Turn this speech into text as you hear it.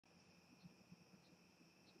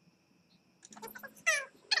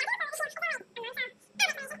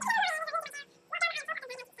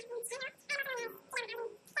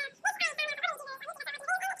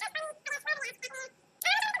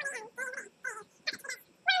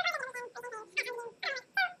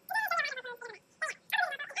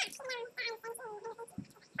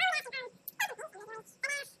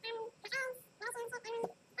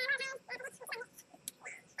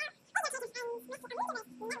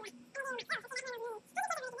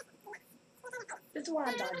what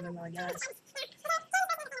I'm talking about, guys.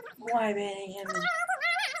 Why banning him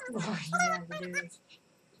is why you have to do this.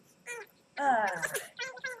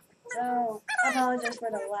 So, I apologize for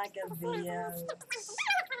the lack of videos.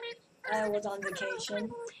 I was on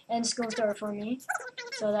vacation, and school started for me,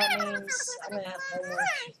 so that means I'm gonna have homework.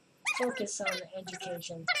 Focus on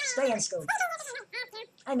education. Stay in school.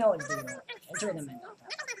 I know it's doing it. Enter them in.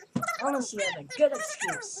 Unless you have a good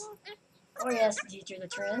excuse. Or you ask the teacher to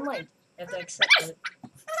turn in late, if they accept it.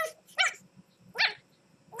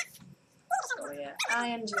 So yeah, I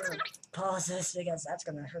am doing pause this because that's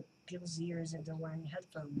gonna hurt people's ears if they're wearing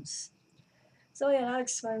headphones. So yeah, that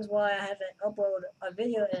explains why I haven't uploaded a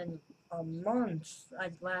video in a month. I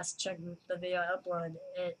last checked the video I uploaded,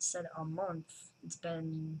 it said a month. It's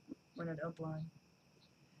been when it uploaded.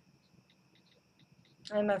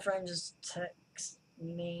 And my friend just texted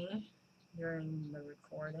me during the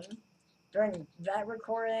recording. During that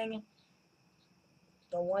recording,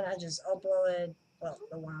 the one I just uploaded, well,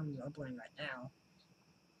 the one I'm uploading right now.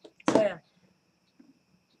 So yeah.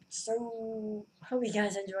 So, hope you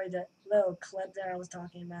guys enjoyed that little clip that I was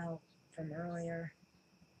talking about from earlier.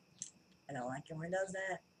 I don't like it when it does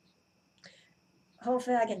that.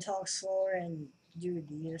 Hopefully I can talk slower and do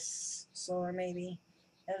this slower maybe.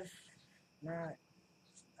 If not,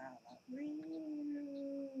 I don't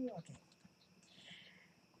know. Okay.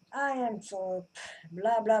 I am Philip.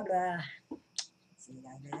 Blah blah blah. See you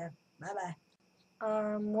guys later. Bye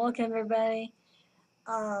bye. Welcome everybody.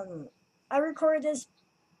 I recorded this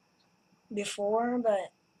before,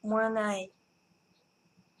 but when I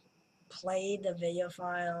played the video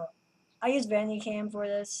file, I used Vandycam for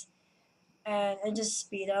this, and it just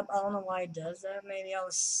speed up. I don't know why it does that. Maybe I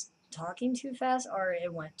was talking too fast, or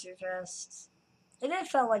it went too fast. It did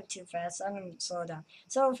felt like too fast, so I'm going to slow it down.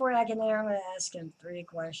 So for Akinator, I'm going to ask him 3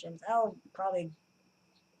 questions. I'll probably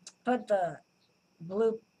put the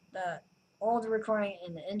old recording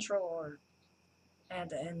in the intro or at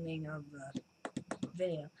the ending of the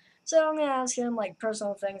video. So I'm going to ask him like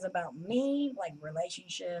personal things about me, like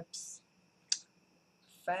relationships,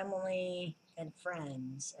 family, and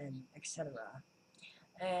friends, and etc.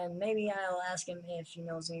 And maybe I'll ask him if he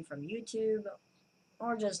knows me from YouTube,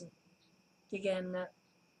 or just again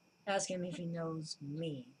ask him if he knows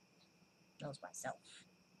me, knows myself.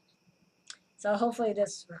 So hopefully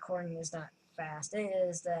this recording is not fast. It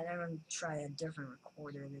is that I'm going to try a different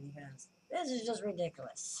recorder because this is just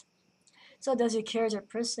ridiculous. So does your character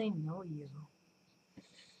personally know you?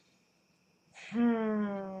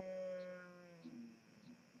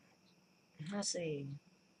 Let's see.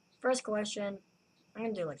 First question, I'm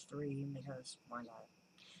going to do like 3 because why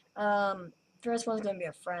not? First one's going to be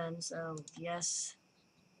a friend, so yes.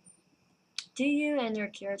 Do you and your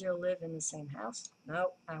character live in the same house?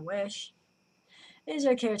 Nope, I wish. Is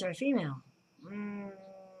your character a female?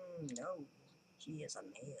 No, he is a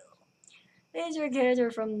male. Is your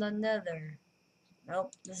character from the Nether?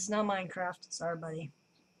 Nope, this is not Minecraft. Sorry, buddy.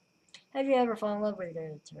 Have you ever fallen in love with your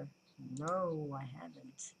character? No, I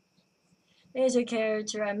haven't. Is your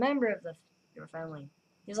character a member of your family?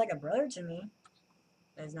 He's like a brother to me,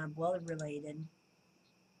 but he's not blood related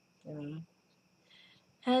to me.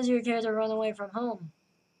 Has your character run away from home?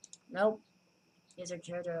 Nope. Is your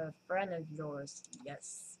character a friend of yours?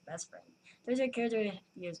 Yes, best friend. Does your character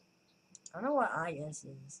use... I don't know what IS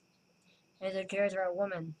is. Is your character a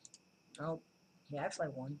woman? Nope. He acts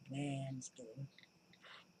like one. Man, just kidding.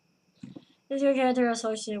 Is your character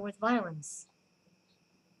associated with violence?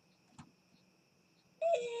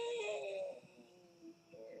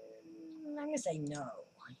 I'm gonna say no.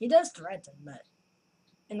 He does threaten, but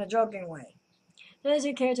in a joking way. Does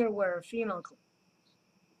your character wear female clothes?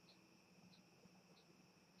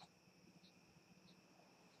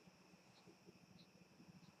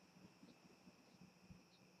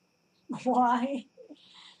 Why?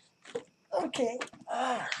 Okay.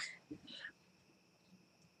 I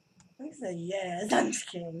said yes. I'm just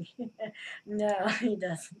kidding. No, he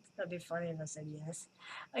doesn't. That'd be funny if I said yes.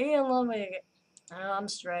 Are you in love with your... Oh, I'm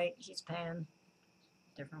straight. He's pan.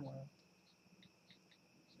 Different world.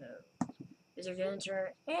 So, is your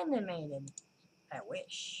character animated? I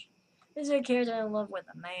wish. Is your character in love with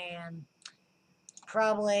a man?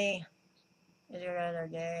 Probably. Is your character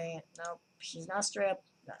gay? Nope. She's not straight up.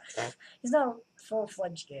 He's not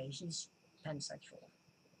full-fledged gay. She's pansexual.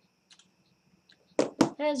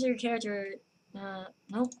 Has your character...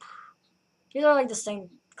 nope. These are like the same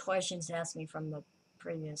questions asked me from the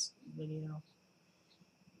previous video.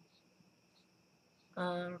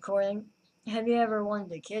 Recording. Have you ever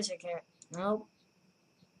wanted to kiss your character? Nope.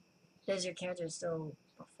 Does your character still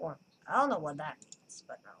perform? I don't know what that means,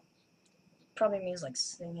 but no. probably means like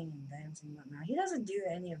singing and dancing, but no, he doesn't do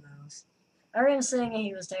any of those. I heard him singing,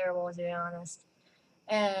 he was terrible, to be honest.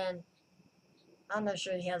 And I'm not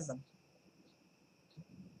sure he has the.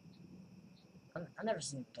 I've never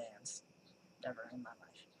seen him dance, ever in my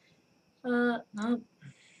life. No,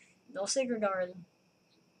 no Secret Garden.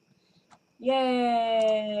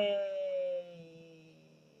 Yay!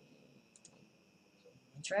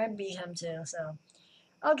 Try and beat him too, so.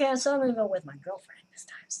 Okay, so I'm gonna go with my girlfriend this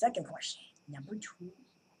time. Second question. Number 2.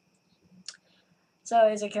 So,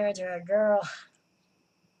 is a character a girl?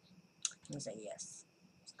 I'm gonna say yes.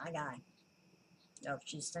 It's a guy. No,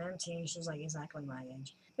 she's 17. She's like exactly my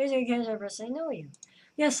age. Is your character person know you?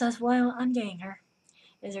 Yes, that's why I'm dating her.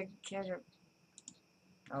 Is your character.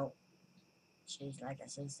 Oh, she's like a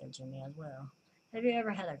sister to me as well. Have you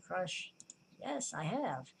ever had a crush? Yes, I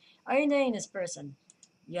have. Are you dating this person?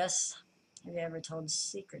 Yes. Have you ever told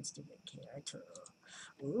secrets to the character?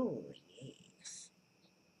 Ooh, yes.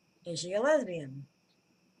 Is she a lesbian?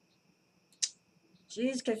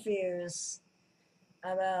 She's confused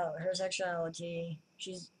about her sexuality.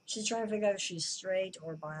 She's trying to figure out if she's straight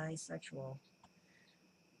or bisexual.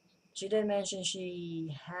 She did mention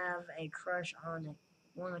she have a crush on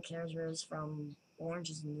one of the characters from Orange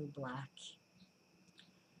Is the New Black.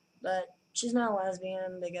 But she's not a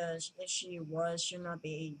lesbian because if she was, she'd not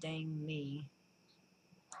be dating me.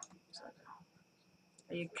 So,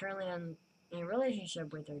 are you currently in a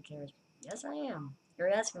relationship with her character? Yes, I am. You're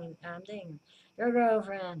asking me. I'm dating your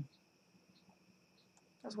girlfriend.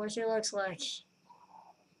 That's what she looks like.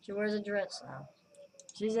 She wears a dress now.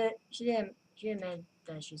 She admitted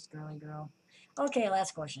that she's a girly girl. Okay,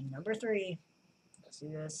 last question. Number 3. Let's do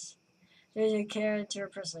this. Does your character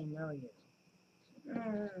personally know you?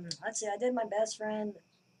 Let's see. I did my best friend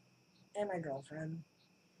and my girlfriend.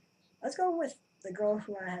 Let's go with the girl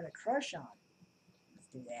who I had a crush on. Let's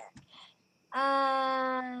do that.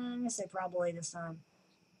 I'm gonna say probably this time.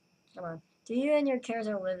 Come on. Do you and your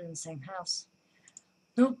character live in the same house?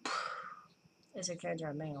 Nope. Is your character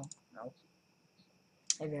a male? Nope.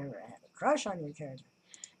 Have you ever had a crush on your character?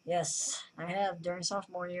 Yes, I have during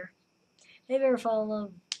sophomore year. Have you ever fallen in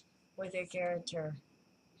love with your character?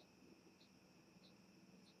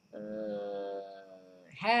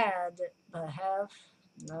 Had, but have?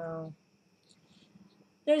 No.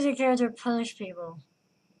 Does your character punish people?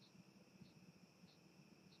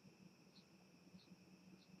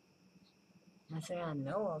 Nothing I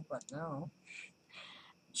know of, but no.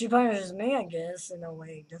 She punishes me, I guess, in a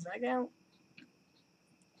way. Does that count?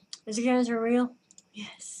 Is your character real?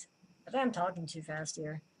 Yes. I think I'm talking too fast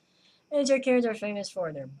here. Is your character famous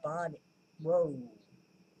for their body? Whoa.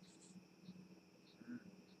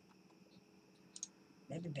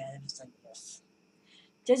 Maybe bad if it's like this.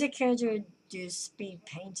 Does your character do speed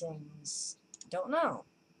paintings? Don't know.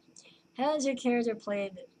 Has your character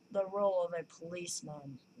played the role of a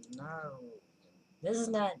policeman? No. This is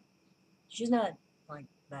not. She's not like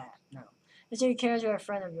that. No. Is your character a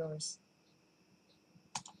friend of yours?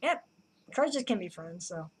 Yep. Characters can be friends,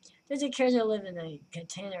 so. Does your character live in a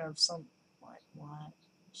container of some. What?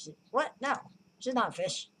 What? No. She's not a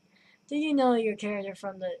fish. Do you know your character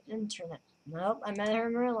from the internet? Nope, I met her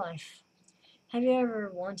in real life. Have you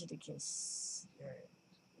ever wanted to kiss your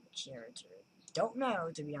character? Don't know,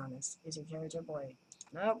 to be honest. Is your character a boy?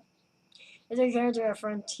 Nope. Is your character a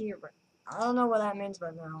frontier? I don't know what that means,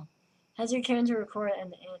 but no. Has your character recorded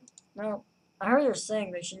an end? No. I heard her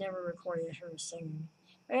sing, but she never recorded her singing.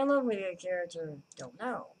 Are you in love with your character? Don't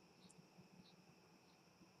know.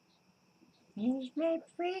 He's my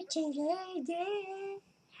pretty lady.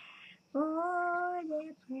 Oh,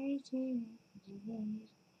 the pretty lady.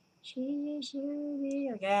 She is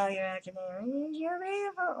you. Okay, you're Akinator. You're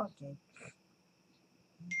beautiful. Okay.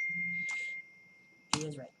 He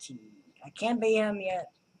is right. T. I can't beat him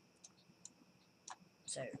yet.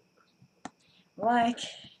 So, like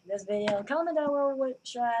this video. Comment down below what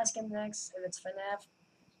should I ask him next. If it's FNAF,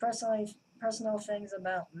 personal things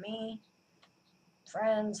about me,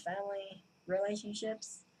 friends, family,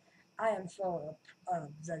 relationships. I am full of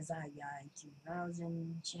the Zyguy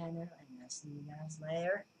 2000 channel, and I'll see you guys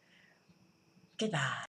later. Goodbye.